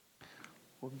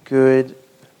Well, good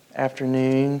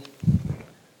afternoon.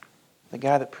 The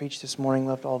guy that preached this morning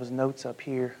left all of his notes up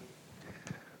here.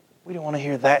 We don't want to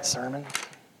hear that sermon.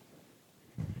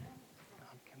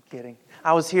 I'm kidding.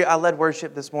 I was here. I led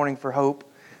worship this morning for Hope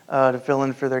to fill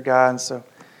in for their guy, and so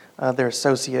their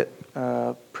associate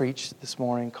preached this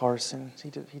morning, Carson.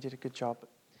 He did a good job.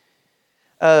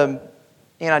 And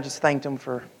I just thanked them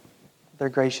for their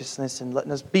graciousness and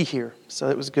letting us be here. So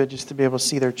it was good just to be able to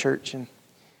see their church and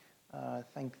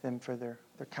thank them for their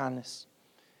kindness.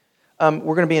 We're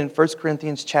going to be in 1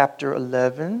 Corinthians chapter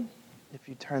 11. If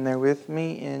you turn there with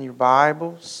me in your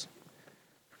Bibles.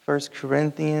 1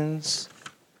 Corinthians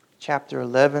chapter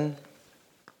 11.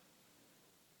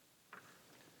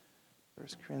 1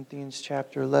 Corinthians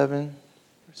chapter 11,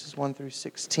 verses 1 through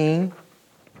 16.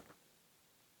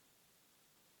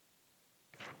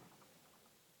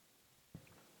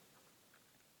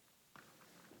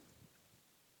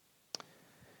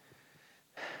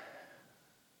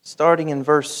 Starting in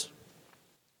verse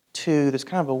 2, there's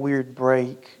kind of a weird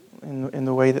break in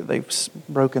the way that they've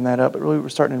broken that up, but really we're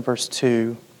starting in verse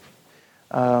 2.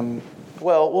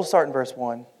 We'll start in verse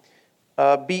 1.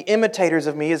 Be imitators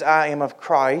of me as I am of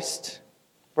Christ.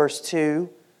 Verse 2.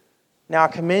 Now I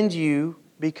commend you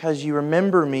because you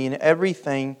remember me in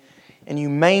everything and you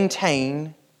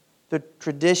maintain the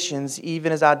traditions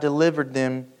even as I delivered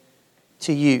them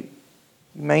to you.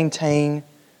 You maintain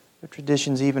the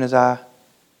traditions even as I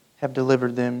have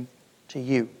delivered them to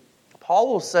you.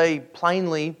 Paul will say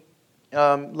plainly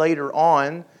later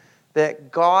on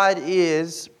that God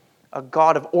is a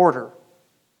God of order.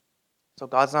 So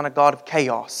God's not a God of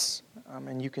chaos.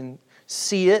 And you can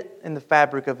see it in the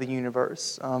fabric of the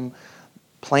universe.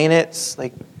 Planets,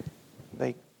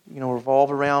 they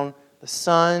revolve around the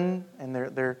sun, and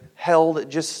they're held at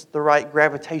just the right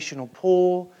gravitational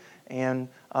pull. And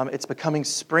it's becoming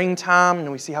springtime,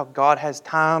 and we see how God has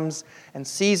times and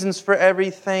seasons for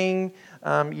everything.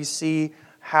 You see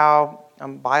how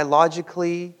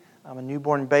biologically a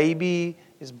newborn baby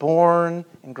is born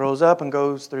and grows up and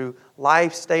goes through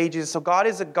life stages. So God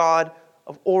is a God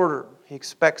of order. He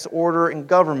expects order in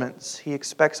governments. He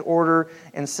expects order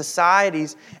in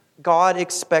societies. God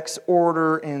expects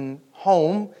order in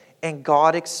home, and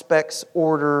God expects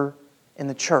order in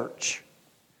the church.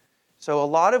 So a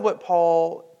lot of what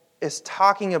Paul is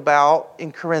talking about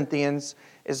in Corinthians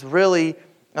is really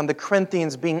the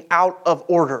Corinthians being out of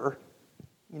order.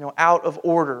 Out of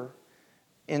order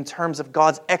in terms of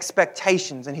God's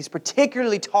expectations. And he's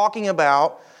particularly talking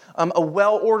about a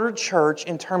well-ordered church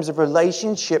in terms of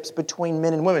relationships between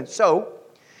men and women. So,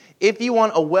 if you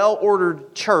want a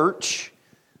well-ordered church,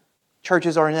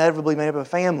 churches are inevitably made up of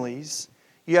families,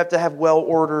 you have to have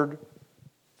well-ordered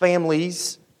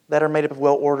families that are made up of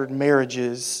well-ordered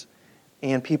marriages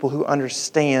and people who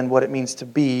understand what it means to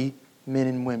be men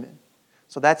and women.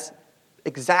 So that's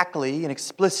exactly and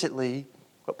explicitly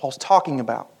what Paul's talking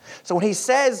about. So when he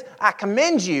says, I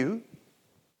commend you,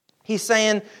 he's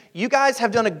saying, you guys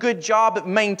have done a good job at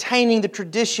maintaining the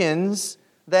traditions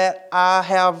that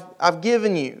I've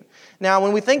given you. Now,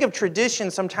 when we think of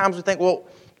traditions, sometimes we think, well,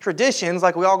 traditions,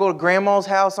 like we all go to grandma's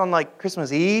house on like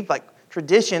Christmas Eve, like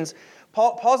traditions.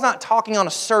 Paul's not talking on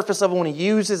a surface level when he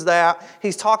uses that.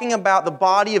 He's talking about the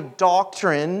body of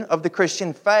doctrine of the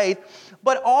Christian faith,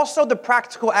 but also the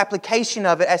practical application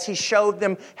of it as he showed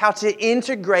them how to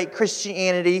integrate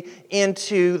Christianity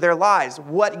into their lives.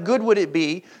 What good would it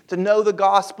be to know the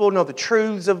gospel, know the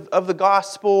truths of the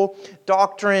gospel,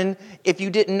 doctrine, if you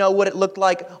didn't know what it looked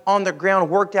like on the ground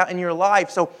worked out in your life?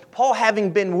 So Paul,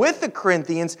 having been with the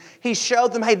Corinthians, he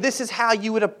showed them, hey, this is how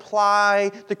you would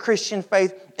apply the Christian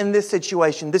faith in this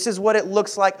situation. This is what it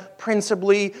looks like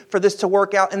principally for this to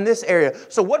work out in this area.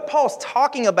 So what Paul's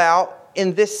talking about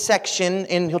in this section,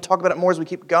 and he'll talk about it more as we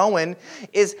keep going,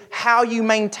 is how you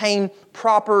maintain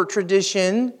proper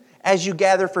tradition as you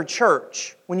gather for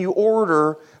church, when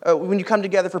you come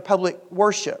together for public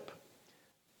worship.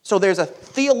 So there's a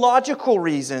theological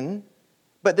reason,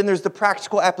 but then there's the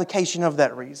practical application of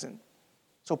that reason.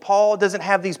 So Paul doesn't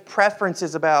have these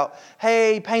preferences about,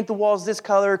 hey, paint the walls this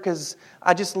color because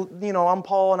I'm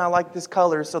Paul and I like this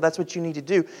color, so that's what you need to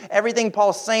do. Everything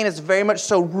Paul's saying is very much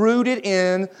so rooted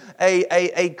in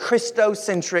a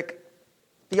Christocentric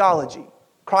theology.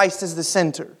 Christ is the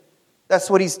center. That's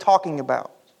what he's talking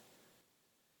about.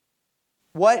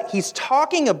 What he's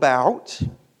talking about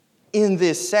in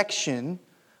this section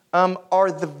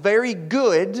are the very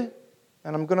good,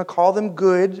 and I'm going to call them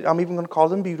good, I'm even going to call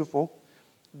them beautiful,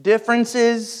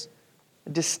 differences,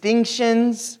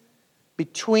 distinctions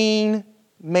between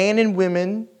men and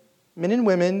women,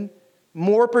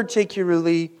 more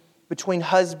particularly between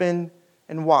husband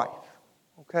and wife.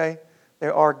 Okay?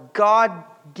 There are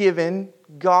God-given,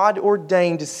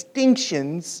 God-ordained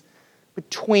distinctions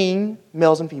between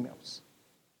males and females.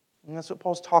 And that's what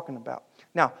Paul's talking about.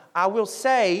 Now, I will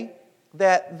say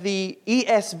that the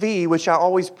ESV, which I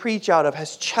always preach out of,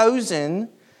 has chosen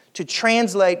to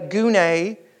translate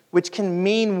gune, which can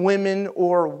mean women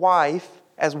or wife,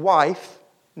 as wife,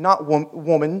 not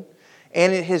woman.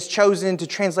 And it has chosen to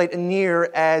translate anir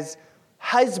as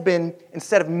husband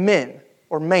instead of men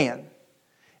or man.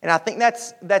 And I think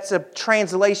that's a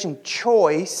translation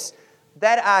choice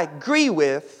that I agree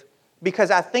with, because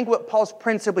I think what Paul's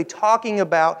principally talking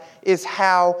about is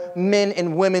how men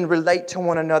and women relate to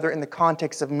one another in the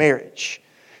context of marriage.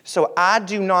 So I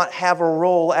do not have a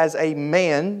role as a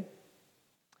man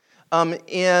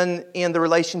in the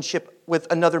relationship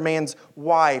with another man's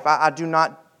wife. I do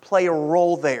not play a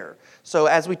role there. So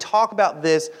as we talk about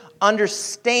this,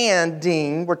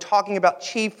 understanding, we're talking about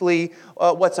chiefly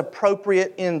what's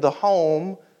appropriate in the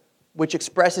home, which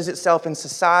expresses itself in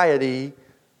society,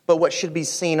 but what should be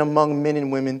seen among men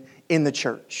and women in the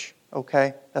church.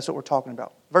 Okay? That's what we're talking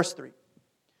about. Verse 3.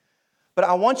 But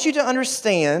I want you to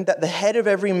understand that the head of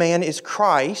every man is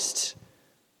Christ,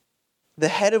 the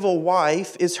head of a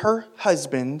wife is her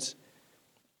husband,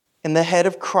 and the head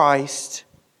of Christ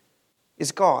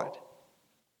is God.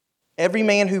 Every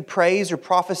man who prays or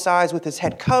prophesies with his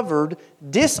head covered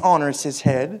dishonors his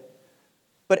head,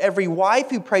 but every wife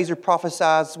who prays or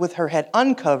prophesies with her head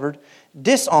uncovered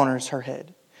dishonors her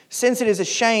head, since it is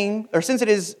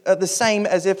the same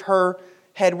as if her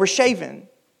head were shaven.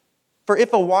 For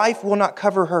if a wife will not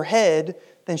cover her head,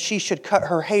 then she should cut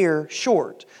her hair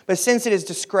short. But since it is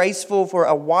disgraceful for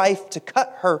a wife to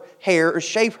cut her hair or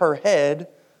shave her head,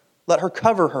 let her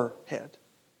cover her head.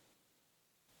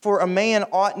 For a man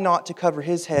ought not to cover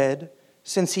his head,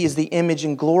 since he is the image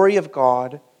and glory of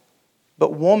God,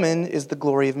 but woman is the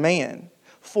glory of man.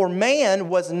 For man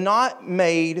was not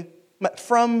made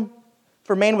from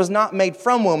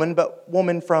woman, but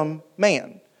woman from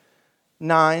man.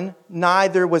 9,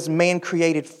 neither was man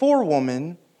created for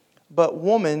woman, but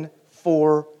woman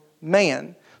for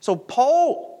man. So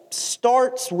Paul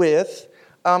starts with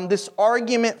this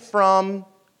argument from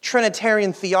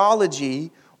Trinitarian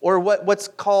theology, or what's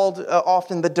called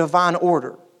often the divine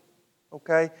order.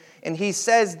 Okay? And he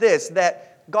says this,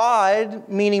 that God,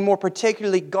 meaning more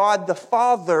particularly God the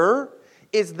Father,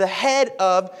 is the head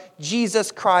of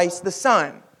Jesus Christ the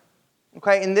Son.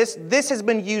 Okay? And this has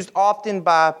been used often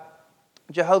by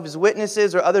Jehovah's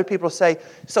Witnesses or other people say,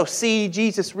 so see,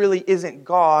 Jesus really isn't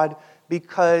God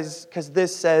because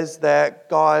this says that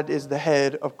God is the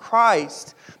head of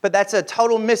Christ. But that's a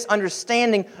total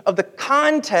misunderstanding of the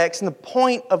context and the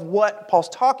point of what Paul's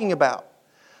talking about.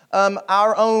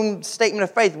 Our own statement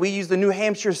of faith, we use the New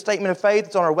Hampshire Statement of Faith.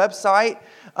 It's on our website.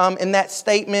 And that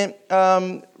statement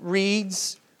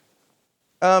reads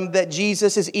that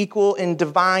Jesus is equal in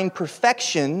divine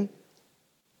perfection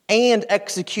and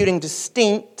executing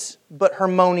distinct but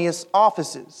harmonious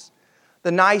offices.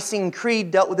 The Nicene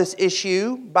Creed dealt with this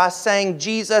issue by saying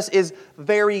Jesus is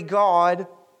very God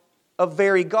of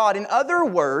very God. In other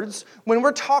words, when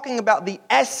we're talking about the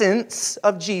essence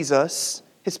of Jesus,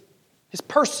 his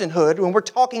personhood, when we're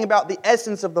talking about the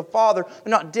essence of the Father,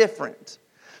 they're not different.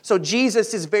 So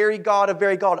Jesus is very God of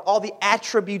very God. All the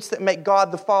attributes that make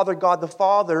God the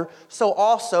Father, so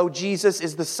also Jesus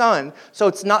is the Son. So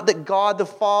it's not that God the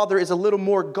Father is a little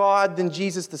more God than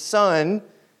Jesus the Son.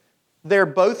 They're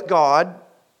both God.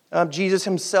 Jesus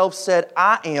himself said,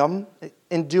 I am.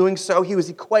 In doing so, he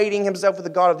was equating himself with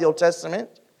the God of the Old Testament.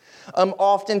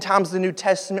 Oftentimes the New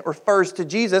Testament refers to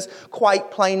Jesus quite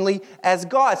plainly as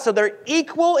God. So they're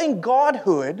equal in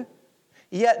godhood,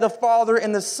 yet the Father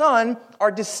and the Son are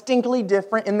distinctly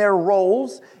different in their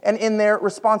roles and in their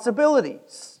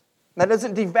responsibilities. That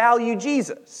doesn't devalue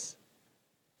Jesus.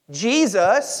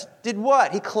 Jesus did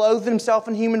what? He clothed himself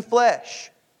in human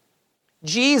flesh.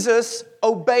 Jesus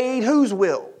obeyed whose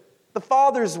will? The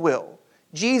Father's will.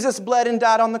 Jesus bled and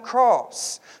died on the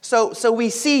cross. So we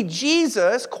see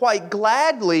Jesus quite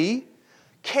gladly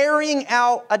carrying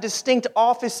out a distinct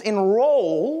office and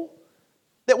role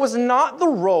that was not the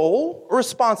role or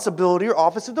responsibility or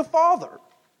office of the Father.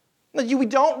 We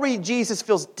don't read Jesus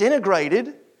feels denigrated.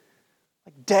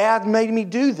 Like, Dad made me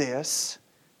do this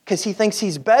because he thinks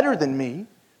he's better than me.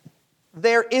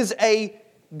 There is a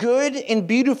good and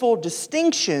beautiful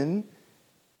distinction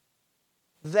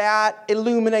that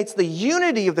illuminates the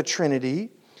unity of the Trinity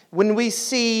when we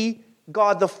see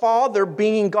God the Father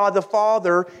being God the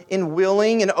Father in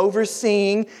willing and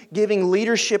overseeing, giving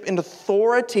leadership and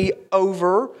authority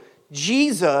over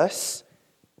Jesus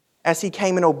as he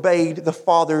came and obeyed the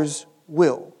Father's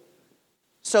will.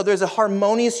 So there's a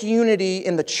harmonious unity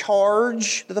in the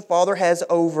charge that the Father has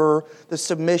over the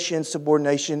submission,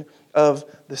 subordination of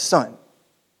the Son.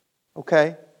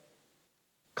 Okay?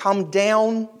 Come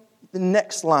down the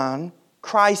next line.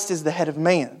 Christ is the head of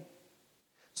man.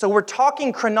 So we're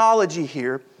talking chronology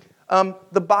here.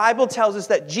 The Bible tells us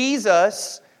that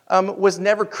Jesus was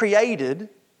never created,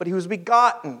 but he was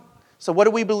begotten. So what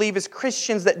do we believe as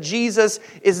Christians? That Jesus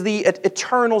is the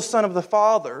eternal Son of the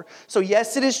Father. So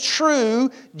yes, it is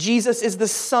true, Jesus is the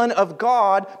Son of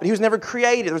God, but he was never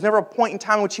created. There was never a point in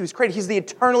time in which he was created. He's the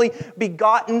eternally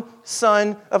begotten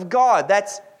Son of God.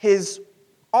 That's his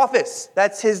office.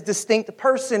 That's his distinct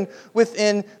person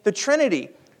within the Trinity.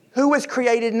 Who was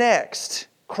created next,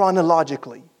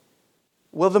 chronologically?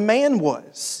 Well, the man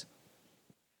was.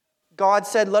 God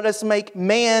said, let us make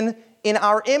man in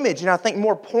our image. And I think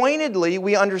more pointedly,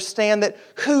 we understand that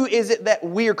who is it that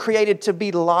we are created to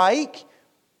be like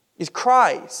is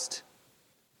Christ.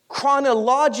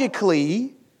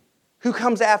 Chronologically, who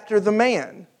comes after the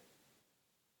man?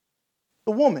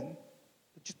 The woman.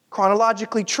 Just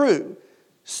chronologically true.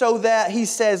 So that he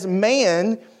says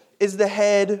man is the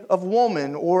head of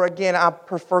woman. Or again, I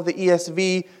prefer the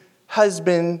ESV,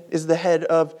 husband is the head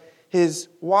of his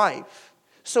wife.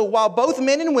 So while both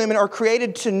men and women are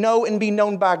created to know and be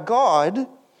known by God,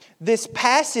 this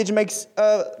passage makes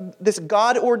this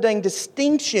God-ordained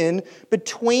distinction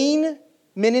between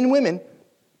men and women,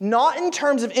 not in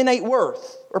terms of innate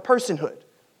worth or personhood.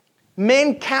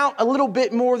 Men count a little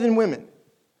bit more than women.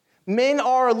 Men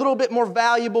are a little bit more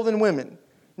valuable than women.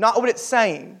 Not what it's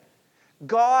saying.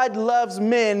 God loves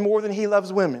men more than he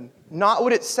loves women. Not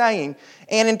what it's saying.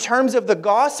 And in terms of the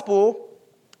gospel,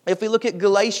 if we look at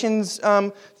Galatians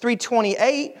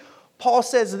 3:28, Paul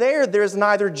says there is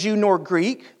neither Jew nor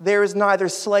Greek, there is neither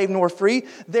slave nor free,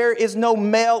 there is no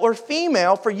male or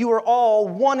female, for you are all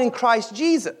one in Christ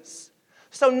Jesus.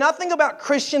 So nothing about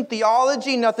Christian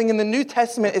theology, nothing in the New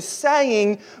Testament is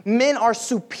saying men are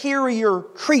superior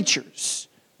creatures.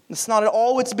 That's not at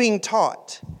all what's being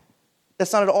taught.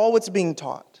 That's not at all what's being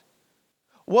taught.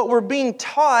 What we're being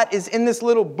taught is in this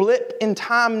little blip in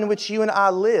time in which you and I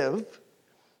live,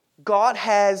 God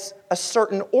has a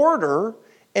certain order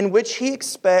in which he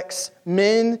expects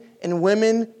men and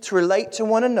women to relate to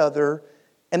one another.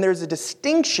 And there's a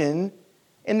distinction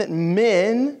in that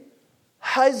men,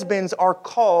 husbands, are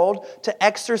called to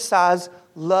exercise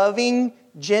loving,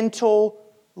 gentle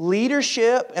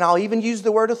leadership, and I'll even use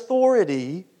the word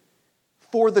authority,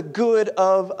 for the good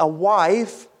of a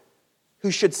wife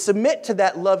who should submit to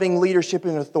that loving leadership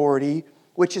and authority,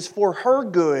 which is for her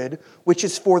good, which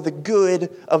is for the good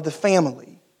of the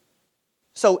family.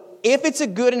 So if it's a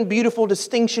good and beautiful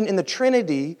distinction in the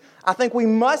Trinity, I think we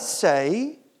must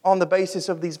say, on the basis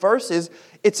of these verses,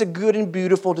 it's a good and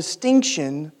beautiful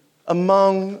distinction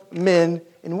among men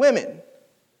and women.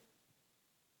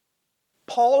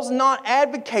 Paul's not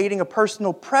advocating a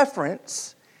personal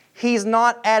preference. He's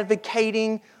not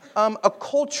advocating a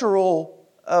cultural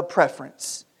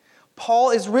preference.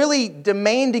 Paul is really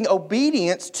demanding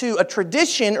obedience to a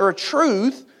tradition or a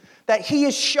truth that he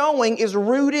is showing is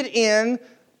rooted in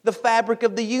the fabric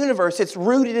of the universe. It's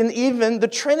rooted in even the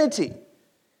Trinity.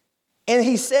 And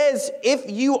he says, if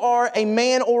you are a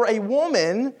man or a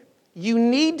woman, you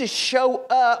need to show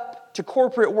up to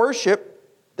corporate worship.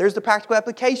 There's the practical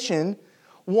application.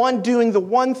 One doing the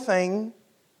one thing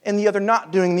and the other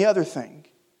not doing the other thing.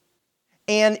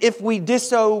 And if we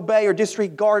disobey or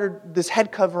disregard this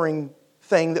head covering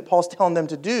thing that Paul's telling them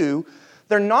to do,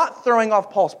 they're not throwing off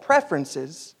Paul's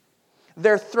preferences.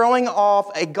 They're throwing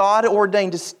off a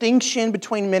God-ordained distinction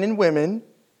between men and women.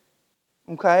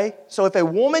 Okay? So if a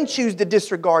woman chooses to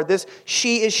disregard this,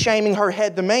 she is shaming her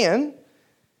head, the man.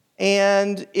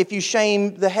 And if you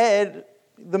shame the head,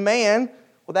 the man,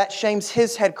 well, that shames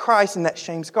his head, Christ, and that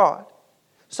shames God.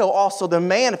 So also the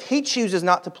man, if he chooses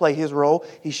not to play his role,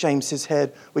 he shames his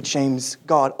head, which shames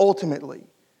God ultimately.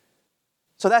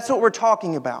 So that's what we're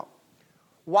talking about.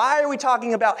 Why are we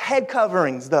talking about head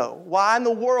coverings, though? Why in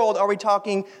the world are we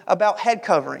talking about head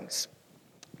coverings?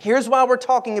 Here's why we're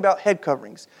talking about head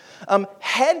coverings.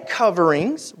 Head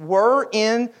coverings were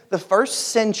in the first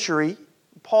century,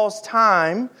 Paul's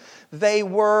time, they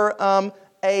were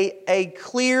a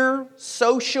clear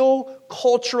social,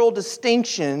 cultural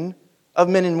distinction of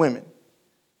men and women.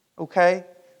 Okay?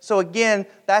 So again,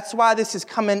 that's why this is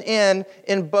coming in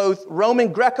both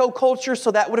Roman Greco culture,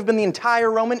 so that would have been the entire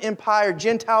Roman Empire,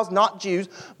 Gentiles, not Jews,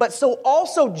 but so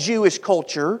also Jewish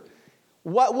culture.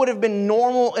 What would have been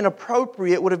normal and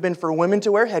appropriate would have been for women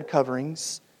to wear head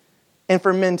coverings and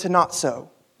for men to not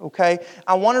so. Okay?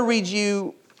 I want to read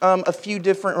you a few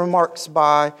different remarks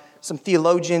by some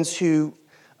theologians who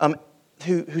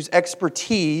whose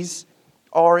expertise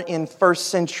are in first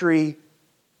century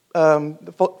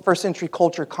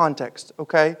culture context,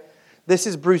 okay? This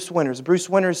is Bruce Winters. Bruce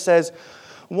Winters says,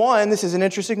 one, this is an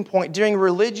interesting point, during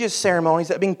religious ceremonies,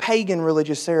 that being pagan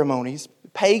religious ceremonies,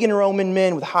 pagan Roman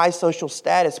men with high social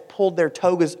status pulled their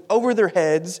togas over their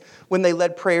heads when they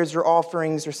led prayers or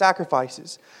offerings or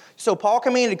sacrifices. So Paul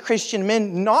commanded Christian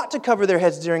men not to cover their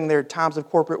heads during their times of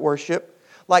corporate worship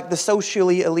like the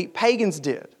socially elite pagans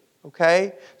did,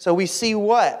 okay? So we see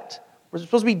what? We're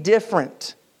supposed to be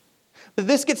different. But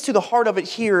this gets to the heart of it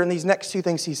here in these next two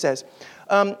things he says.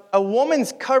 A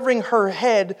woman's covering her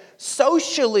head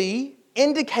socially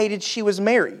indicated she was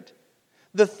married.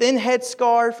 The thin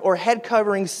headscarf or head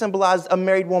covering symbolized a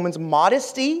married woman's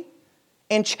modesty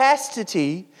and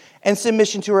chastity and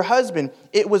submission to her husband.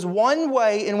 It was one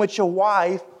way in which a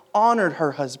wife honored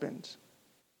her husband.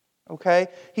 Okay?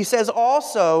 He says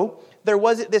also, there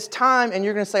was at this time, and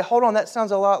you're going to say, hold on, that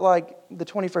sounds a lot like the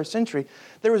 21st century.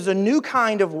 There was a new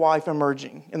kind of wife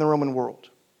emerging in the Roman world.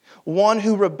 One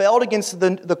who rebelled against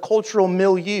the cultural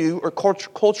milieu or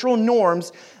cultural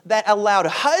norms that allowed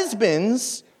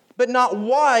husbands, but not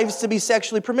wives, to be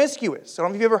sexually promiscuous. I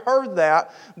don't know if you've ever heard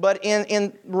that, but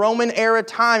in Roman era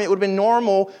time, it would have been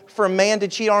normal for a man to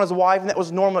cheat on his wife, and that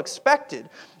was normal, expected.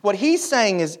 What he's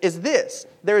saying is this.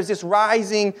 There is this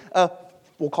rising,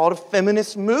 we'll call it a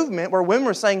feminist movement, where women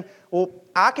are saying, well,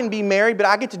 I can be married, but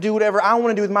I get to do whatever I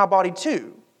want to do with my body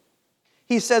too.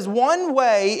 He says one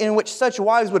way in which such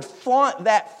wives would flaunt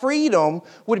that freedom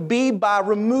would be by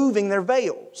removing their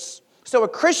veils. So a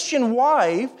Christian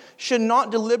wife should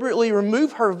not deliberately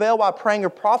remove her veil while praying or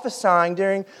prophesying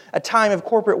during a time of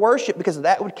corporate worship, because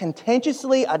that would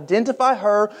contentiously identify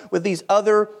her with these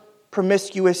other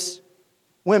promiscuous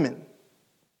women.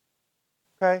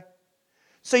 Okay?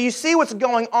 So you see what's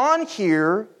going on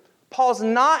here. Paul's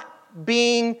not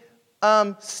being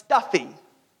stuffy.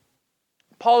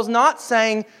 Paul's not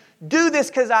saying, do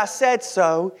this because I said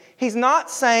so. He's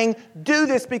not saying, do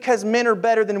this because men are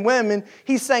better than women.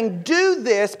 He's saying, do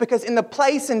this because in the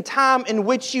place and time in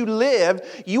which you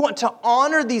live, you want to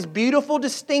honor these beautiful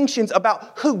distinctions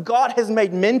about who God has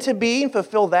made men to be and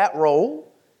fulfill that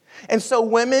role. And so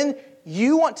women,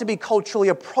 you want to be culturally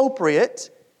appropriate,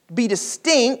 be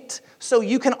distinct, so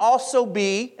you can also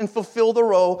be and fulfill the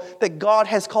role that God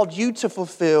has called you to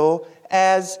fulfill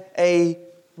as a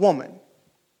woman.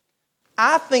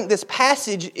 I think this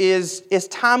passage is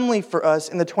timely for us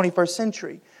in the 21st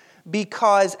century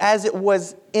because as it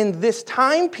was in this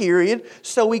time period,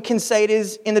 so we can say it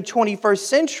is in the 21st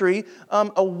century,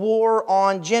 a war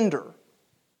on gender,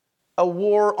 a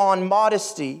war on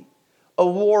modesty, a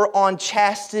war on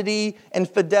chastity and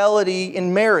fidelity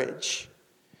in marriage.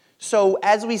 So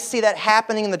as we see that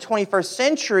happening in the 21st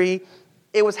century,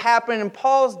 it was happening in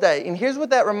Paul's day. And here's what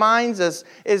that reminds us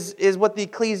is what the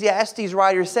Ecclesiastes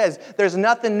writer says. There's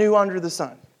nothing new under the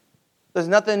sun. There's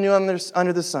nothing new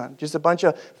under the sun. Just a bunch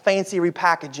of fancy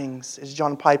repackagings, as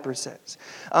John Piper says.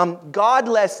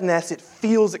 Godlessness, it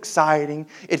feels exciting.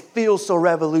 It feels so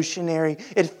revolutionary.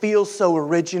 It feels so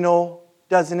original,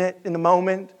 doesn't it, in the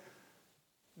moment?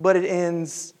 But it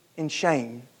ends in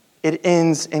shame. It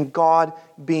ends in God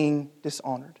being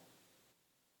dishonored.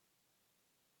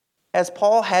 As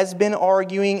Paul has been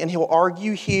arguing, and he'll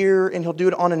argue here, and he'll do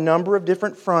it on a number of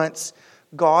different fronts,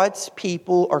 God's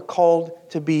people are called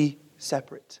to be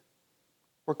separate.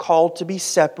 We're called to be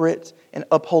separate and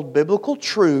uphold biblical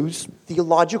truths,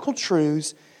 theological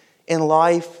truths, in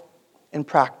life and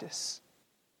practice.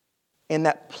 And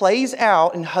that plays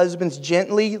out in husbands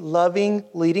gently loving,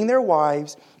 leading their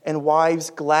wives, and wives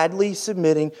gladly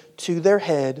submitting to their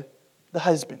head, the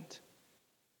husband.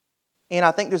 And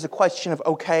I think there's a question of,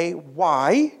 okay,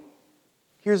 why?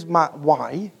 Here's my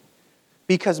why.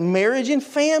 Because marriage and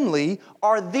family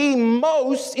are the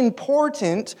most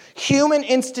important human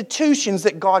institutions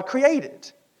that God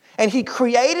created. And He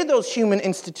created those human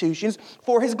institutions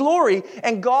for His glory.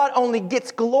 And God only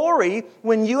gets glory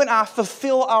when you and I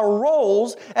fulfill our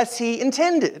roles as He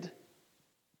intended.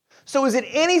 So is it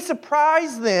any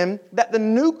surprise then that the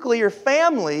nuclear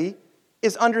family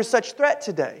is under such threat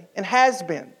today and has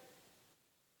been?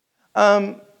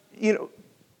 We're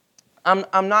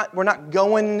not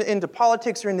going into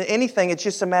politics or into anything. It's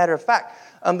just a matter of fact.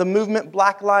 The movement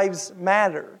Black Lives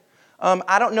Matter.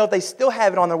 I don't know if they still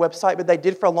have it on their website, but they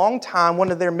did for a long time.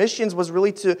 One of their missions was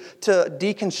really to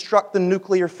deconstruct the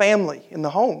nuclear family in the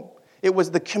home. It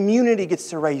was the community gets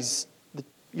to raise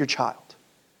your child.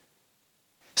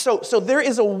 So there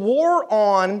is a war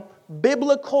on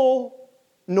biblical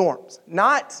norms,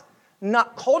 not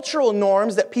cultural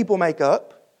norms that people make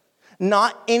up,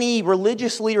 not any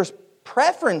religious leaders'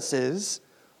 preferences,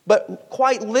 But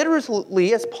quite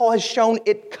literally, as Paul has shown,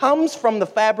 it comes from the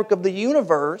fabric of the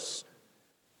universe.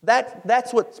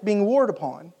 That's what's being warred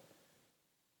upon.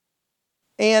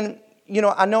 And,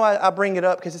 I know I bring it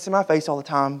up because it's in my face all the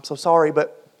time, so sorry,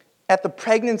 but at the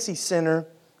pregnancy center,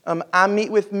 I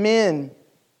meet with men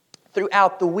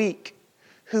throughout the week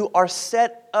who are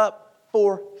set up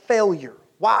for failure.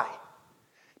 Why?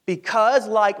 Because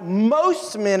like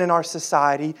most men in our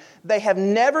society, they have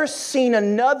never seen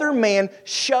another man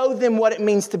show them what it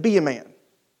means to be a man.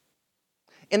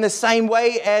 In the same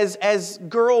way as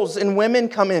girls and women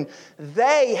come in,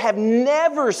 they have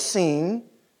never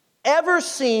ever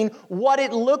seen what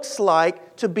it looks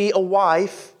like to be a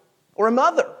wife or a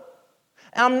mother.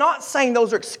 And I'm not saying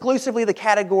those are exclusively the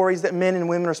categories that men and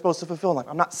women are supposed to fulfill in life.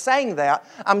 I'm not saying that.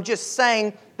 I'm just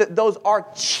saying that those are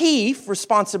chief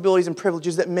responsibilities and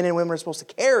privileges that men and women are supposed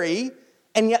to carry,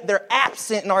 and yet they're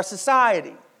absent in our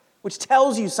society, which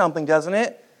tells you something, doesn't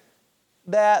it?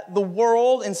 That the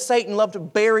world and Satan love to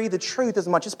bury the truth as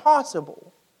much as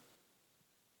possible.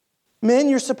 Men,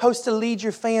 you're supposed to lead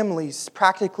your families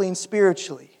practically and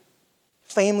spiritually.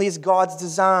 Family is God's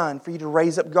design for you to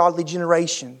raise up godly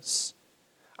generations.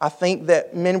 I think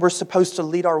that men were supposed to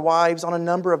lead our wives on a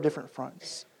number of different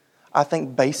fronts. I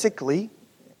think basically,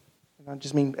 and I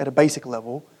just mean at a basic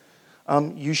level,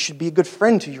 you should be a good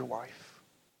friend to your wife.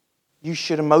 You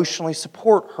should emotionally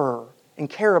support her and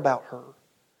care about her.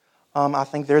 I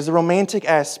think there's a romantic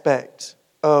aspect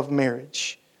of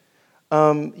marriage.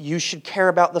 You should care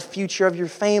about the future of your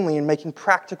family and making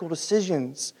practical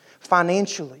decisions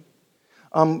financially.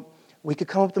 We could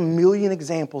come up with a million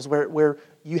examples where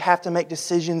you have to make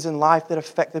decisions in life that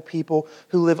affect the people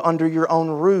who live under your own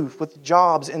roof with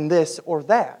jobs and this or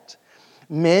that.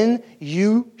 Men,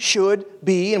 you should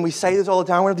be, and we say this all the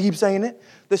time, we're going to keep saying it,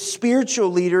 the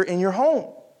spiritual leader in your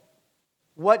home.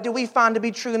 What do we find to be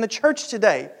true in the church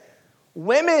today?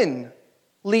 Women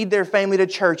lead their family to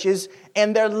churches,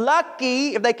 and they're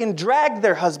lucky if they can drag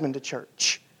their husband to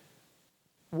church.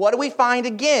 What do we find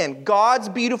again? God's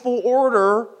beautiful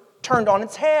order turned on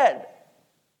its head.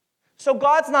 So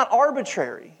God's not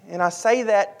arbitrary, and I say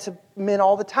that to men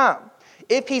all the time.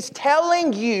 If He's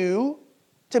telling you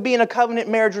to be in a covenant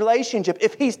marriage relationship,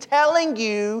 if He's telling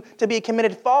you to be a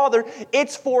committed father,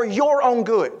 it's for your own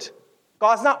good.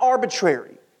 God's not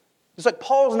arbitrary. It's like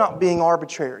Paul's not being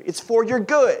arbitrary. It's for your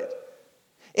good.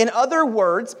 In other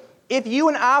words, if you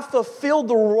and I fulfill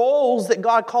the roles that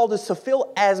God called us to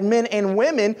fill as men and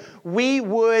women, we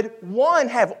would, one,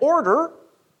 have order,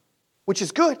 which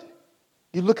is good.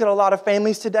 You look at a lot of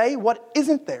families today, what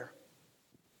isn't there?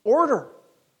 Order.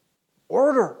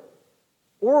 Order.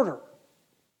 Order.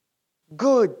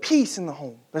 Good, peace in the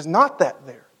home. There's not that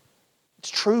there. It's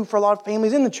true for a lot of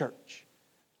families in the church.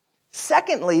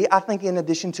 Secondly, I think in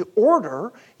addition to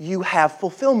order, you have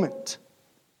fulfillment.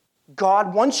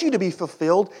 God wants you to be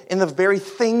fulfilled in the very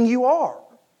thing you are.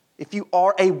 If you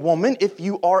are a woman, if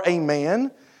you are a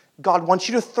man, God wants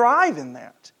you to thrive in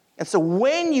that. And so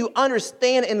when you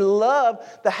understand and love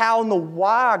the how and the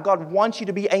why God wants you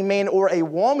to be a man or a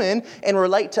woman and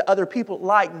relate to other people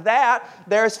like that,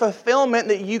 there's fulfillment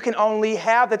that you can only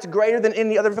have that's greater than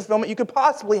any other fulfillment you could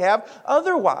possibly have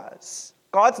otherwise.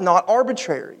 God's not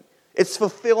arbitrary. It's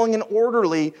fulfilling and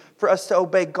orderly for us to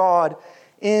obey God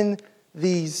in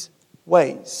these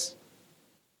ways.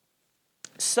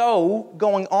 So,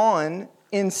 going on,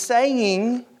 in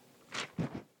saying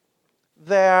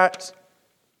that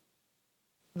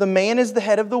the man is the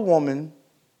head of the woman,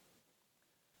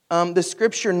 the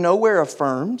Scripture nowhere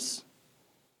affirms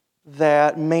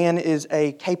that man is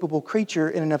a capable creature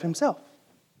in and of himself.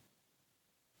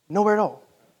 Nowhere at all.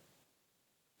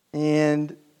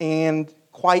 And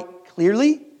quite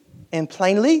clearly and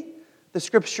plainly, the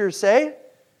Scriptures say,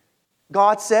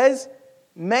 God says,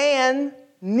 man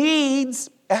needs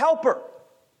a helper.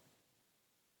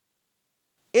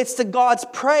 It's to God's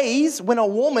praise when a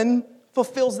woman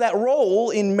fulfills that role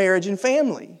in marriage and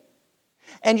family.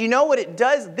 And you know what it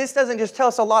does? This doesn't just tell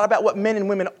us a lot about what men and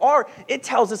women are. It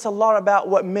tells us a lot about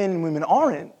what men and women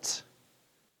aren't.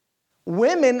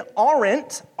 Women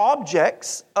aren't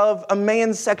objects of a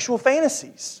man's sexual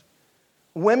fantasies.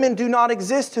 Women do not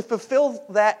exist to fulfill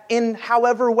that in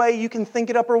however way you can think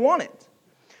it up or want it.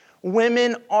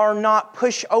 Women are not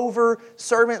pushover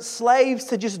servant slaves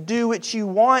to just do what you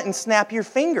want and snap your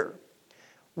finger.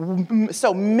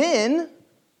 So men,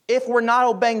 if we're not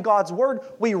obeying God's word,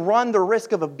 we run the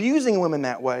risk of abusing women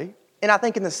that way. And I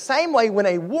think in the same way, when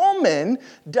a woman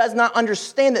does not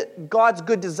understand that God's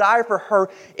good desire for her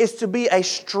is to be a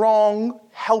strong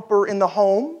helper in the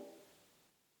home,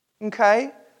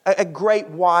 okay, a great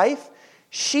wife,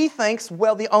 She thinks,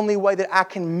 well, the only way that I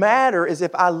can matter is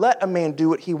if I let a man do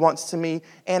what he wants to me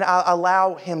and I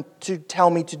allow him to tell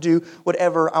me to do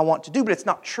whatever I want to do. But it's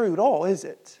not true at all, is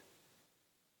it?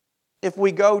 If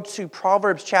we go to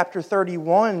Proverbs chapter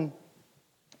 31,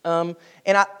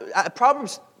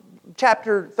 Proverbs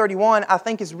chapter 31, I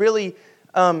think is really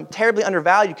terribly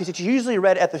undervalued because it's usually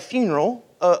read at the funeral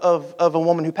of a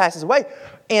woman who passes away.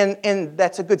 And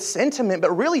that's a good sentiment,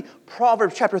 but really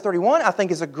Proverbs chapter 31, I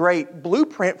think, is a great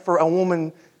blueprint for a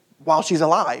woman while she's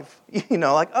alive. You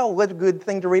know, like, oh, what a good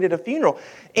thing to read at a funeral.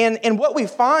 And what we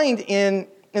find in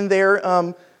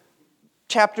there,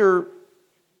 chapter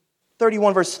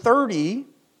 31, verse 30,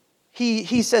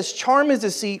 he says, charm is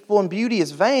deceitful and beauty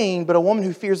is vain, but a woman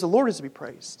who fears the Lord is to be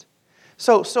praised.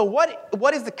 So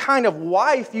what is the kind of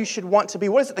wife you should want to be?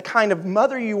 What is it the kind of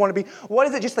mother you want to be? What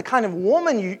is it just the kind of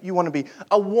woman you want to be?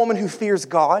 A woman who fears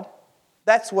God.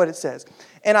 That's what it says.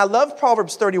 And I love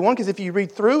Proverbs 31 because if you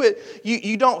read through it,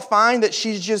 you don't find that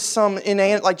she's just some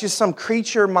inanimate, like just some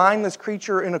creature, mindless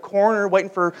creature in a corner waiting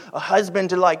for a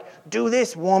husband to like, do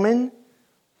this, woman.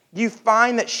 You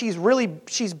find that she's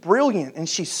brilliant and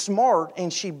she's smart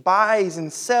and she buys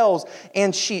and sells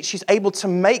and she's able to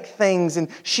make things and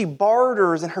she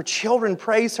barters and her children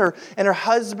praise her and her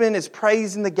husband is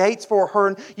praising the gates for her.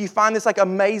 And you find this like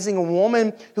amazing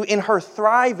woman who in her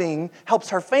thriving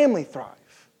helps her family thrive.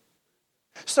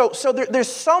 So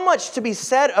there's so much to be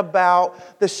said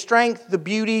about the strength, the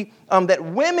beauty that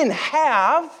women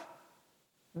have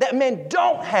that men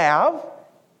don't have.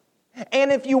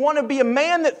 And if you want to be a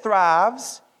man that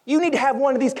thrives, you need to have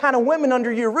one of these kind of women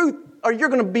under your roof, or you're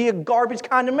going to be a garbage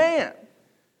kind of man.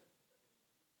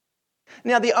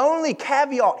 Now, the only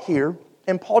caveat here,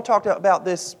 and Paul talked about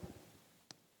this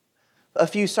a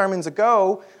few sermons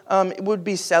ago, it would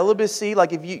be celibacy.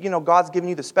 Like if you know, God's given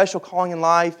you the special calling in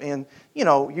life, and you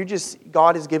know,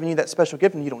 God has given you that special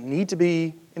gift, and you don't need to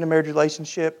be in a marriage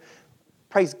relationship.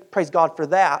 Praise God for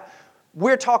that.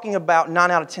 We're talking about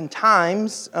 9 out of 10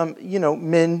 times,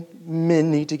 men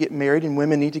need to get married and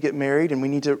women need to get married and we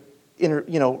need to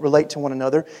relate to one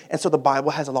another. And so the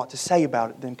Bible has a lot to say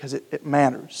about it then because it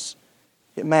matters.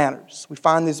 It matters. We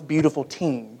find this beautiful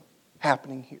team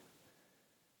happening here.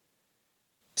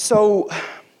 So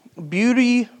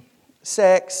beauty,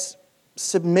 sex,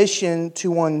 submission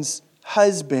to one's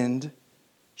husband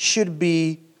should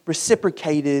be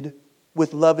reciprocated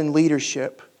with love and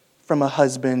leadership from a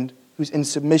husband who's in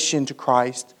submission to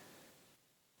Christ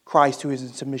who is in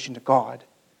submission to God.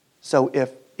 So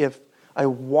if a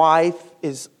wife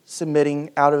is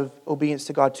submitting out of obedience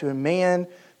to God to a man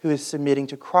who is submitting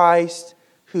to Christ,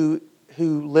 who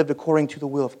lived according to the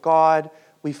will of God,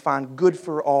 we find good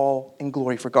for all and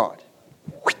glory for God.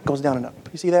 It goes down and up.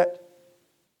 You see that?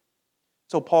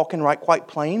 So Paul can write quite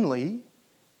plainly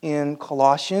in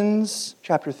Colossians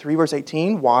chapter 3, verse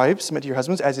 18, wives, submit to your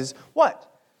husbands as is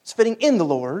what? It's fitting in the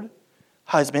Lord.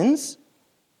 Husbands,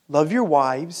 love your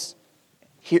wives.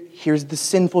 Here's the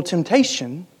sinful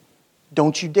temptation.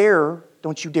 Don't you dare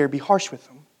be harsh with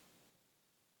them.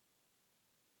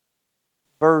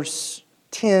 Verse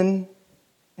 10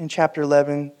 in chapter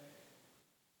 11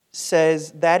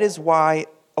 says, that is why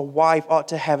a wife ought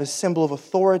to have a symbol of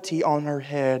authority on her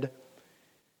head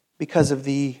because of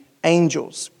the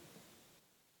angels.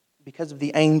 Because of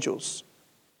the angels.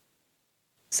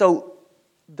 So,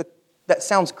 that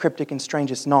sounds cryptic and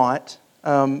strange. It's not.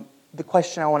 The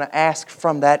question I want to ask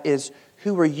from that is,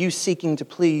 who are you seeking to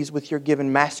please with your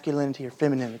given masculinity or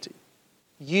femininity?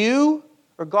 You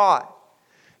or God?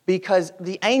 Because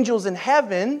the angels in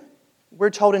heaven,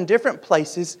 we're told in different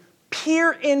places,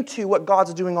 peer into what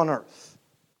God's doing on earth.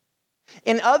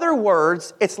 In other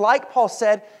words, it's like Paul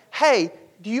said, hey,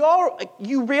 do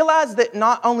you realize that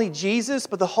not only Jesus,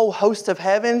 but the whole host of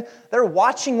heaven, they're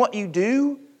watching what you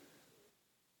do?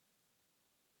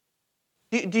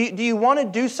 Do you want to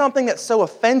do something that's so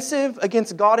offensive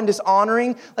against God and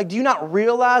dishonoring? Like, do you not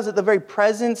realize that the very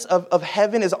presence of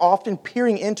heaven is often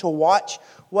peering in to watch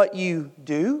what you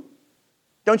do?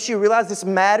 Don't you realize this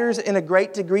matters in a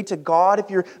great degree to God if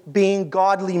you're being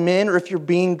godly men or if you're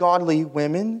being godly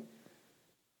women?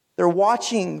 They're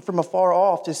watching from afar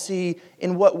off to see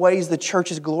in what ways the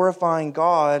church is glorifying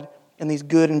God in these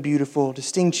good and beautiful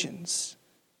distinctions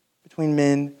between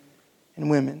men and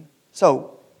women.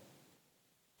 So,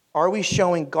 are we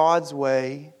showing God's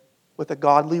way with a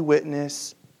godly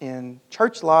witness in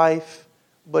church life,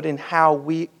 but in how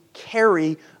we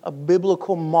carry a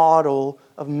biblical model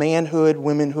of manhood,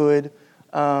 womanhood,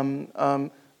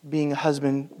 being a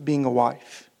husband, being a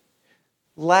wife?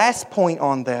 Last point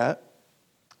on that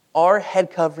are head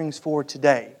coverings for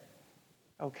today.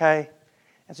 Okay?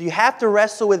 And so you have to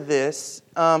wrestle with this.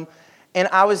 And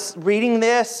I was reading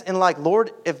this and like,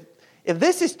 Lord, if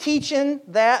this is teaching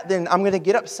that, then I'm going to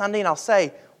get up Sunday and I'll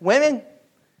say, women,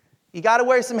 you got to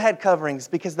wear some head coverings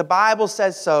because the Bible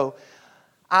says so.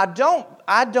 I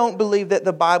don't believe that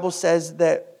the Bible says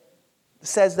that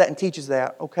and teaches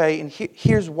that, okay? And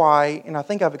here's why, and I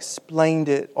think I've explained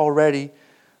it already.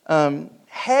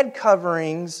 Head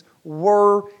coverings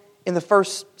were in the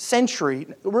first century.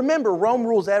 Remember, Rome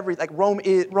rules everything. Like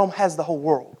Rome has the whole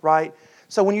world, right?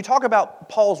 So when you talk about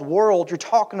Paul's world, you're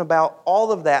talking about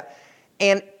all of that.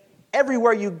 And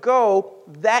everywhere you go,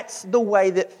 that's the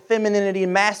way that femininity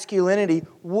and masculinity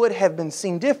would have been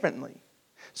seen differently.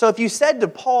 So if you said to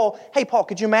Paul, hey, Paul,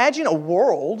 could you imagine a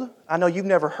world, I know you've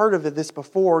never heard of this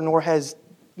before, nor has,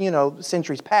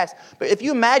 centuries past, but if you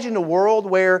imagine a world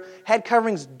where head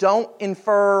coverings don't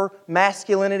infer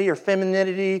masculinity or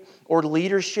femininity or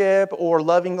leadership or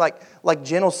loving like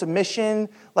gentle submission,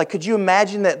 like could you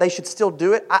imagine that they should still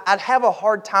do it? I'd have a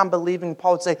hard time believing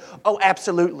Paul would say, oh,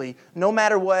 absolutely. No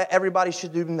matter what, everybody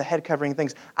should do the head covering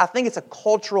things. I think it's a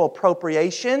cultural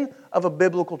appropriation of a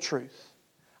biblical truth.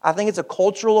 I think it's a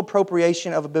cultural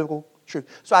appropriation of a biblical truth.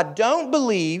 So I don't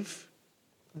believe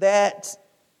that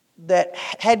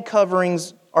head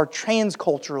coverings are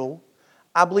transcultural.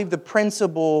 I believe the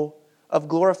principle of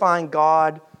glorifying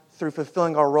God through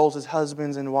fulfilling our roles as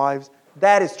husbands and wives,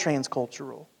 that is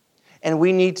transcultural. And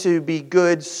we need to be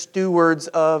good stewards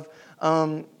of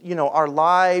our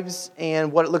lives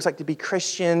and what it looks like to be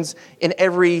Christians in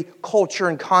every culture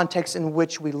and context in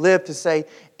which we live, to say,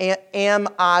 am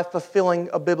I fulfilling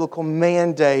a biblical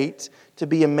mandate to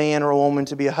be a man or a woman,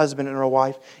 to be a husband or a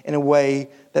wife in a way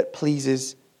that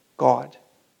pleases God?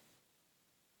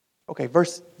 Okay,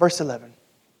 verse 11.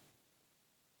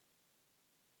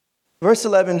 Verse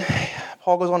 11,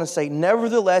 Paul goes on to say,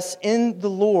 nevertheless, in the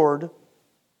Lord,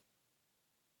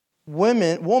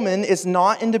 woman is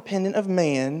not independent of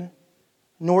man,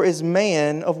 nor is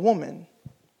man of woman.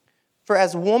 For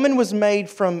as woman was made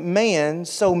from man,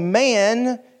 so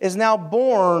man is now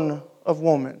born of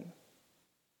woman.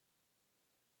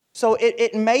 So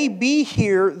it may be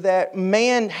here that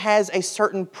man has a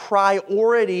certain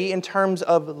priority in terms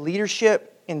of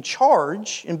leadership and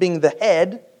charge and being the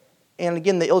head. And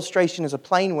again, the illustration is a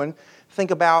plain one.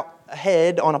 Think about a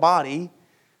head on a body.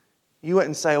 You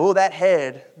wouldn't say, oh, the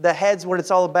head's what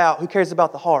it's all about. Who cares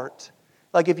about the heart?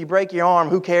 Like if you break your arm,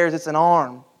 who cares? It's an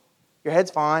arm. Your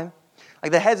head's fine.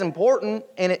 Like the head's important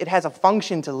and it has a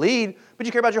function to lead, but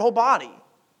you care about your whole body,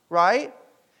 right?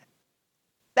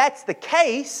 That's the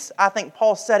case, I think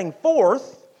Paul's setting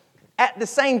forth. At the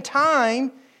same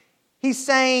time, he's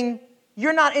saying,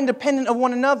 you're not independent of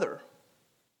one another.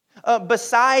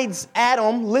 Besides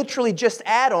Adam, literally just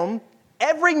Adam,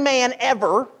 every man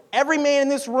in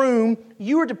this room,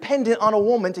 you are dependent on a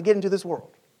woman to get into this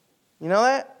world. You know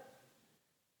that?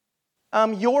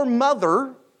 Your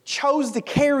mother chose to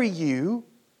carry you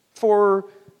for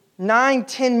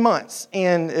 9-10 months.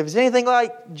 And if it's anything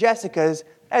like Jessica's,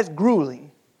 that's grueling.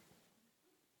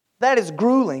 That is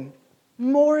grueling.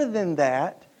 More than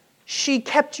that, she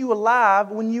kept you alive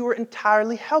when you were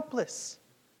entirely helpless.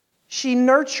 She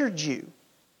nurtured you.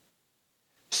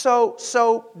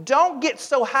 So don't get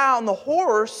so high on the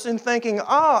horse and thinking,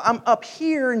 I'm up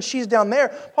here and she's down there.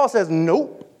 Paul says,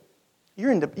 nope.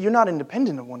 You're not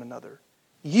independent of one another.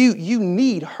 You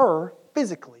need her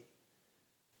physically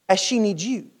as she needs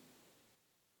you.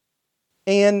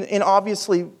 And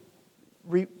obviously,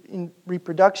 in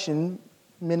reproduction,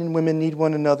 men and women need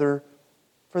one another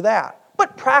for that.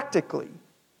 But practically,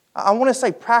 I want to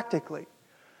say practically,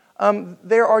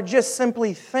 there are just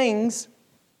simply things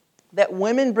that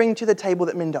women bring to the table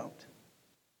that men don't.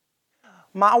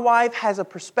 My wife has a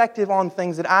perspective on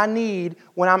things that I need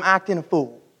when I'm acting a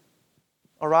fool.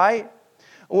 All right?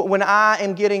 When I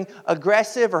am getting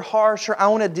aggressive or harsh or I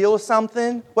want to deal with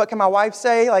something, what can my wife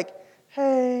say? Like,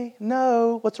 hey,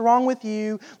 no, what's wrong with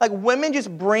you? Like women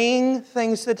just bring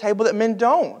things to the table that men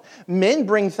don't. Men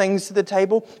bring things to the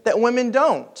table that women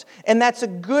don't. And that's a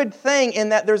good thing in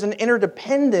that there's an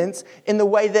interdependence in the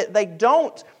way that they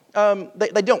don't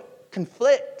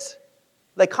conflict.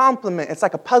 They complement. It's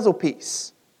like a puzzle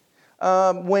piece.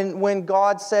 When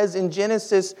God says in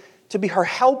Genesis to be her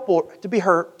helper, to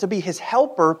be his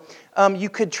helper, you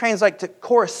could translate to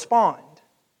correspond.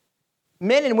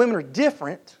 Men and women are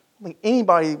different. I think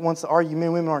anybody wants to argue men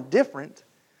and women aren't different,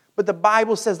 but the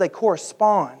Bible says they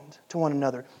correspond to one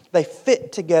another. They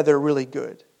fit together really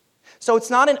good. So it's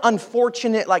not an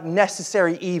unfortunate,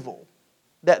 necessary evil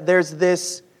that there's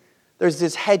this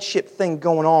headship thing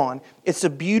going on. It's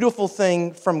a beautiful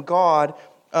thing from God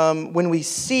when we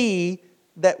see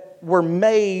that we're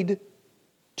made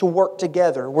to work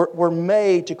together. We're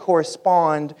made to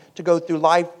correspond, to go through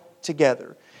life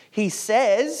together. He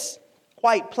says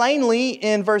quite plainly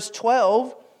in verse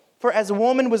 12, "For as a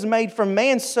woman was made from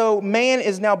man, so man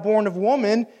is now born of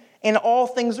woman, and all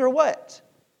things are" what?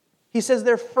 He says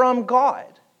they're from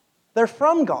God. They're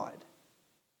from God.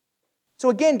 So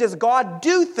again, does God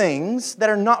do things that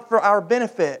are not for our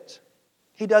benefit?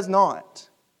 He does not.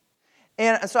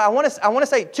 And so I want to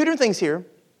say two different things here.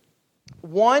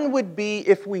 One would be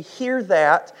if we hear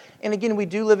that, and again, we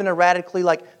do live in a radically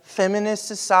feminist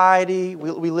society.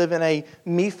 We live in a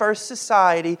me-first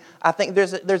society. I think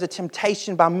there's a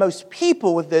temptation by most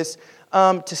people with this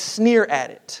to sneer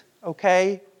at it,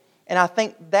 okay? And I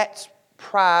think that's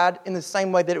pride in the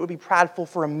same way that it would be prideful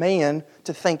for a man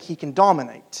to think he can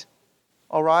dominate,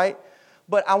 all right?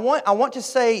 But I want to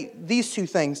say these two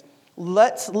things.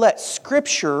 Let's let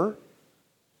Scripture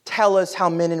tell us how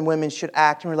men and women should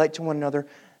act and relate to one another,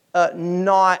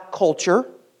 not culture,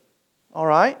 all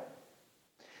right?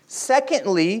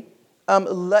 Secondly,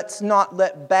 let's not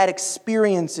let bad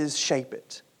experiences shape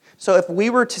it. So if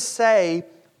we were to say,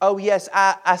 oh yes,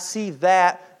 I see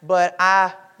that, but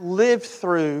I lived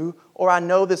through, or I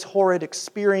know this horrid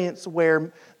experience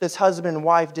where this husband and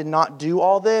wife did not do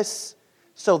all this,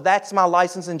 so that's my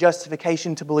license and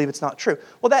justification to believe it's not true.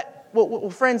 Well,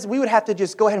 friends, we would have to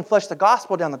just go ahead and flush the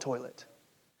gospel down the toilet.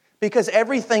 Because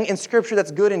everything in Scripture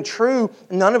that's good and true,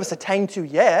 none of us attain to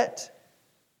yet.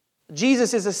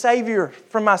 Jesus is a Savior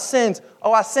from my sins.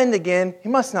 Oh, I sinned again. He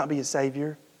must not be a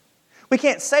Savior. We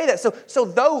can't say that. So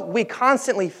though we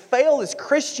constantly fail as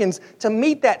Christians to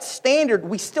meet that standard,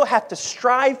 we still have to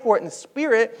strive for it in the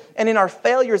Spirit, and in our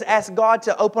failures ask God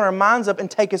to open our minds up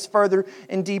and take us further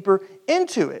and deeper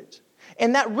into it.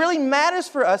 And that really matters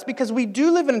for us because we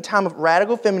do live in a time of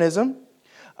radical feminism.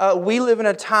 We live in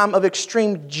a time of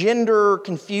extreme gender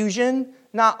confusion.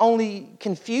 Not only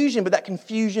confusion, but that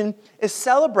confusion is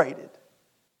celebrated.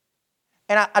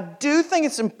 And I do think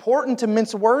it's important to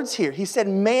mince words here. He said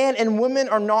man and women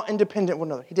are not independent of one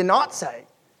another. He did not say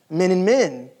men and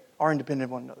men are independent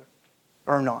of one another,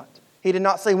 or not. He did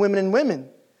not say women and women.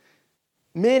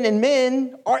 Men and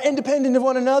men are independent of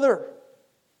one another.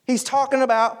 He's talking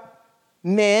about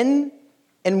men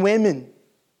and women.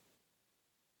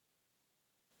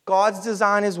 God's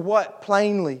design is what?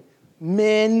 Plainly,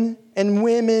 men and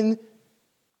women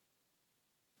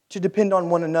to depend on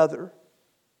one another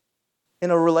in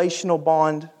a relational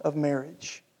bond of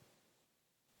marriage.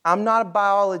 I'm not a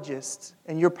biologist,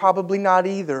 and you're probably not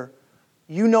either.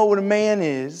 You know what a man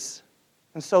is,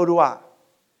 and so do I.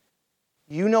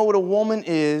 You know what a woman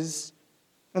is,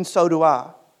 and so do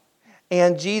I.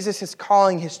 And Jesus is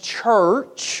calling His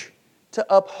church to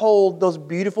uphold those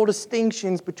beautiful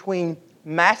distinctions between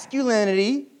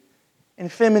masculinity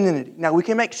and femininity. Now, we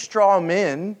can make straw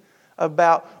men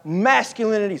about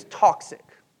masculinity is toxic.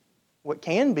 What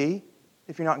can be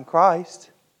if you're not in Christ.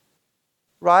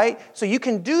 Right? So you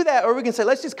can do that, or we can say,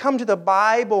 let's just come to the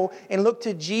Bible and look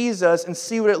to Jesus and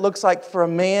see what it looks like for a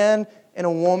man and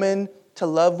a woman to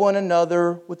love one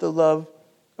another with the love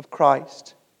of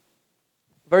Christ.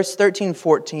 Verse 13,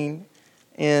 14,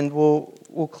 and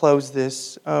we'll close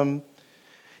this.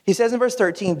 He says in verse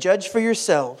 13, "Judge for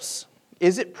yourselves.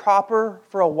 Is it proper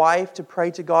for a wife to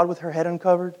pray to God with her head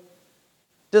uncovered?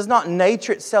 Does not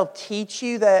nature itself teach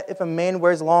you that if a man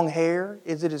wears long hair,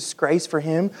 is it a disgrace for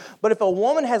him? But if a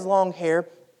woman has long hair,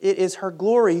 it is her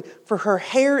glory, for her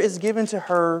hair is given to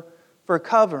her for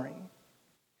covering."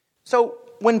 So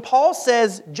when Paul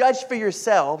says, "Judge for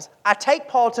yourselves," I take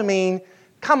Paul to mean,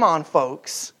 come on,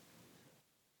 folks.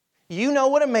 You know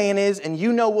what a man is, and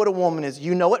you know what a woman is.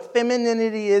 You know what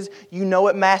femininity is. You know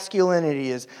what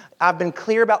masculinity is. I've been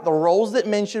clear about the roles that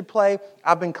men should play.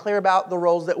 I've been clear about the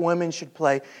roles that women should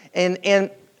play. And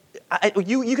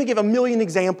you could give a million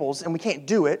examples, and we can't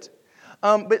do it.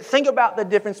 But think about the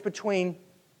difference between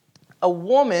a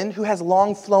woman who has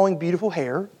long, flowing, beautiful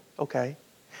hair, okay,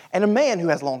 and a man who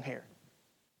has long hair.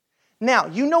 Now,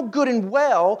 you know good and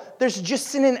well, there's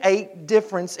just an innate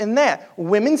difference in that.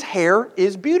 Women's hair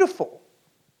is beautiful.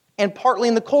 And partly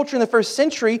in the culture in the first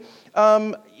century,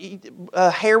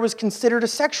 hair was considered a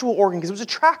sexual organ because it was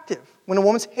attractive. When a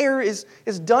woman's hair is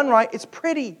done right, it's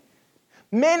pretty.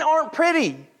 Men aren't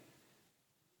pretty.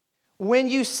 When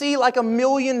you see like $1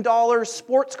 million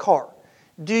sports car,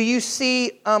 do you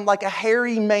see like a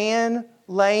hairy man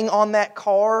laying on that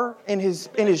car in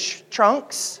his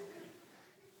trunks?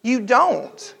 You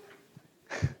don't.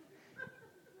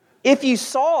 If you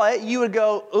saw it, you would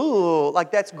go, ooh,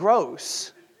 like that's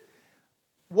gross.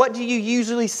 What do you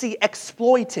usually see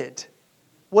exploited?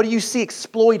 What do you see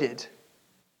exploited?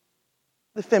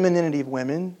 The femininity of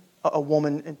women. a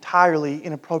woman entirely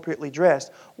inappropriately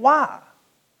dressed. Why?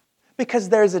 Because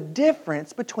there's a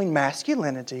difference between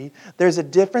masculinity, there's a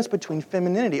difference between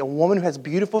femininity. A woman who has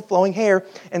beautiful flowing hair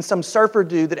and some surfer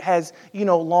dude that has,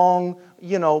 long,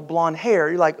 blonde hair.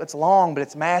 You're like, it's long, but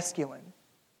it's masculine.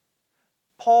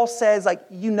 Paul says,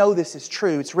 this is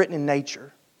true. It's written in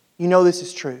nature. You know this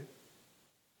is true.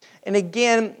 And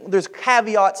again, there's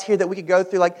caveats here that we could go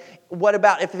through. What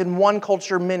about if in one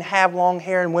culture men have long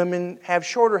hair and women have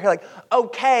shorter hair?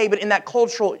 Okay, but in that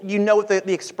cultural, you know what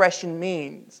the expression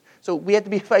means. So we have to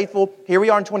be faithful. Here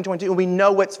we are in 2022, and we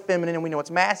know what's feminine and we know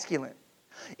what's masculine.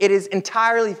 It is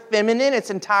entirely feminine. It's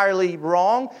entirely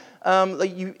wrong. I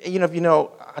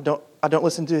don't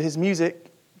listen to his music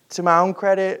to my own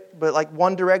credit, but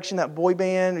One Direction, that boy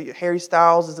band, Harry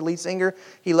Styles is the lead singer.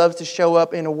 He loves to show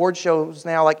up in award shows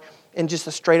now, in just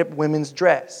a straight up women's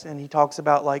dress, and he talks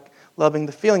about loving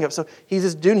the feeling of it. So he's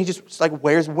this dude, and he just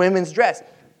wears women's dress.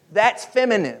 That's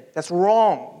feminine. That's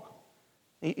wrong.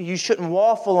 You shouldn't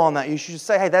waffle on that. You should just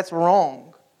say, hey, that's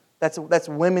wrong. That's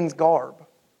women's garb,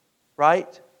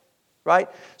 right? Right.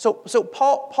 So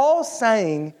Paul's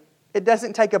saying it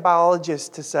doesn't take a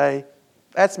biologist to say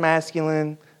that's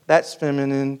masculine. That's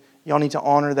feminine. Y'all need to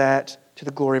honor that to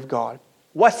the glory of God.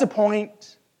 What's the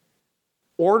point?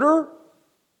 Order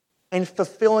and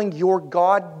fulfilling your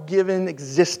God-given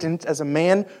existence as a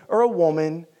man or a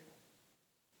woman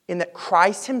in that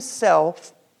Christ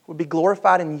Himself would be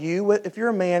glorified in you if you're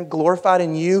a man, glorified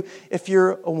in you if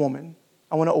you're a woman.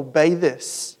 I want to obey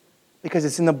this because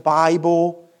it's in the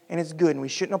Bible and it's good. And we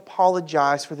shouldn't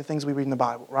apologize for the things we read in the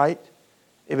Bible, right?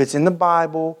 If it's in the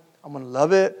Bible, I'm going to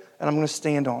love it, and I'm going to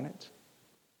stand on it.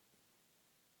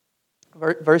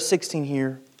 Verse 16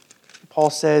 here, Paul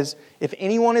says, if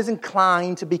anyone is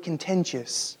inclined to be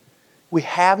contentious, we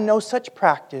have no such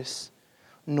practice,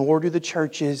 nor do the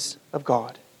churches of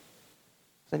God.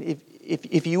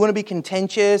 If you want to be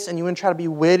contentious and you want to try to be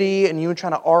witty and you want to try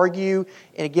to argue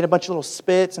and get a bunch of little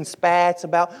spits and spats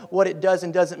about what it does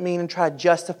and doesn't mean and try to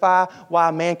justify why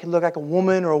a man could look like a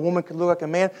woman or a woman could look like a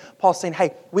man, Paul's saying,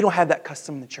 hey, we don't have that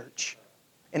custom in the church.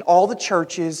 In all the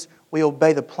churches, we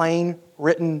obey the plain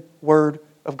written word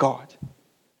of God.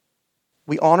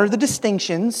 We honor the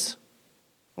distinctions,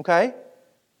 okay?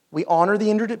 We honor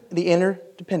the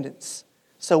interdependence.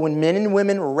 So when men and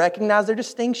women recognize their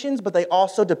distinctions, but they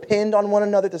also depend on one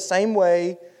another the same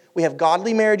way, we have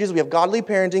godly marriages, we have godly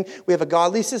parenting, we have a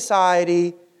godly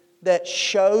society that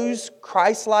shows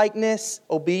Christ-likeness,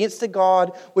 obedience to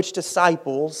God, which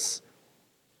disciples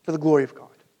for the glory of God.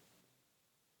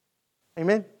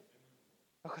 Amen?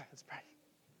 Okay, let's pray.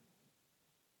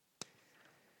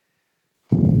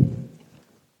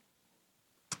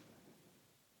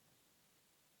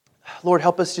 Lord,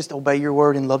 help us just obey your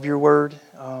word and love your word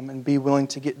and be willing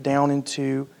to get down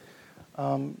into,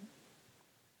 Lord,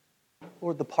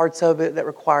 the parts of it that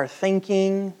require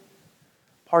thinking,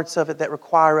 parts of it that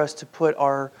require us to put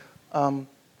our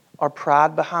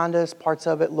pride behind us, parts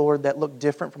of it, Lord, that look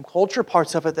different from culture,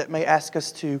 parts of it that may ask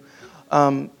us to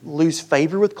lose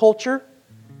favor with culture,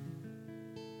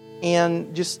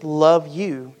 and just love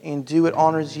you and do what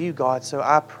honors you, God. So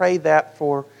I pray that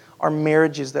for our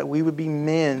marriages, that we would be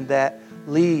men that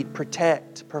lead,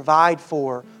 protect, provide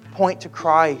for, point to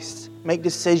Christ, make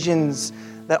decisions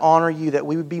that honor you, that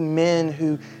we would be men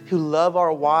who love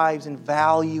our wives and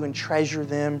value and treasure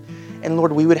them. And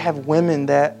Lord, we would have women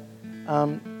that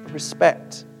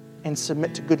respect and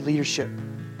submit to good leadership,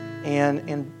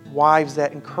 and wives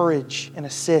that encourage and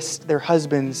assist their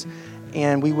husbands.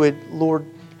 And we would, Lord,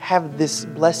 have this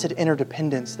blessed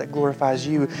interdependence that glorifies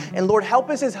you. And Lord, help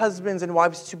us as husbands and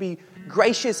wives to be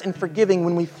gracious and forgiving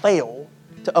when we fail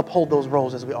to uphold those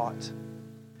roles as we ought.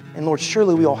 And Lord,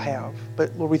 surely we all have.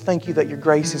 But Lord, we thank you that your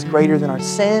grace is greater than our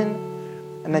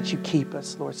sin and that you keep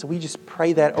us, Lord. So we just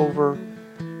pray that over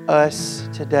us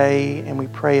today, and we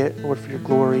pray it, Lord, for your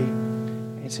glory.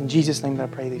 And it's in Jesus' name that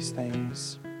I pray these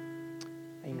things.